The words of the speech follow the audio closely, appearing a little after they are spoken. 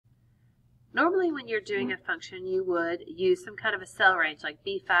Normally when you're doing a function, you would use some kind of a cell range like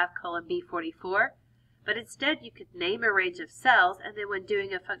B5 colon B44, but instead you could name a range of cells, and then when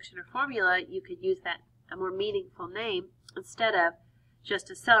doing a function or formula, you could use that a more meaningful name instead of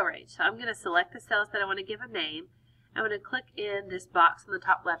just a cell range. So I'm going to select the cells that I want to give a name. I'm going to click in this box in the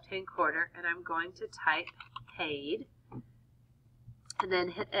top left-hand corner, and I'm going to type paid, and then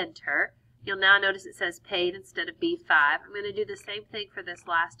hit enter. You'll now notice it says paid instead of B5. I'm going to do the same thing for this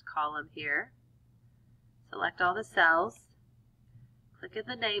last column here. Select all the cells, click in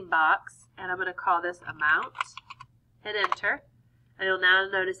the name box, and I'm going to call this amount, hit enter, and you'll now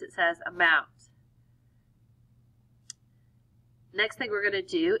notice it says amount. Next thing we're going to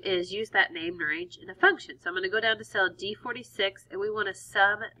do is use that named range in a function. So I'm going to go down to cell D46, and we want to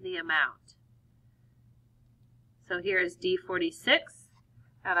sum the amount. So here is D46,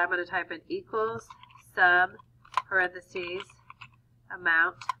 and I'm going to type in equals sum parentheses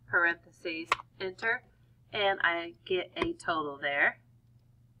amount parentheses enter, and I get a total there.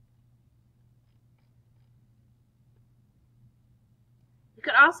 You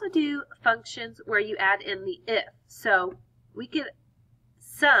could also do functions where you add in the if. So we could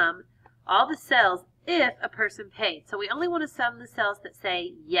sum all the cells if a person paid. So we only want to sum the cells that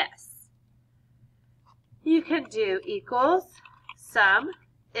say yes. You can do equals sum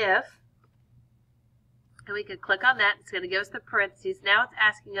if, and we can click on that. It's going to give us the parentheses. Now it's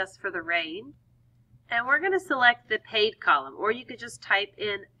asking us for the range, and we're going to select the paid column, or you could just type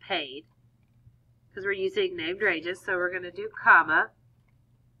in paid because we're using named ranges. So we're going to do comma,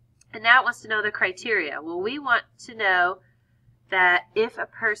 and now it wants to know the criteria. Well, we want to know that if a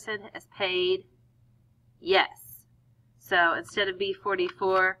person has paid yes. So instead of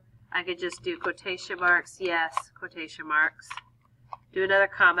B44, I could just do quotation marks, yes, quotation marks. Do another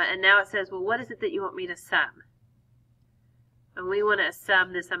comma, and now it says, well, what is it that you want me to sum? And we want to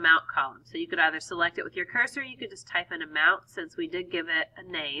sum this amount column. So you could either select it with your cursor, or you could just type in amount since we did give it a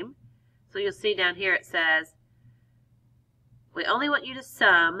name. So you'll see down here it says, we only want you to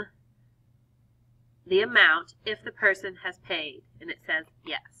sum the amount if the person has paid. And it says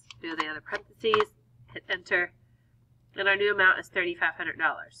yes. Do the other parentheses, hit enter, and our new amount is $3,500.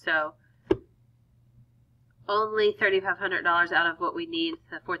 So only $3,500 out of what we need,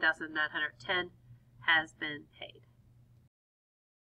 the $4,910, has been paid.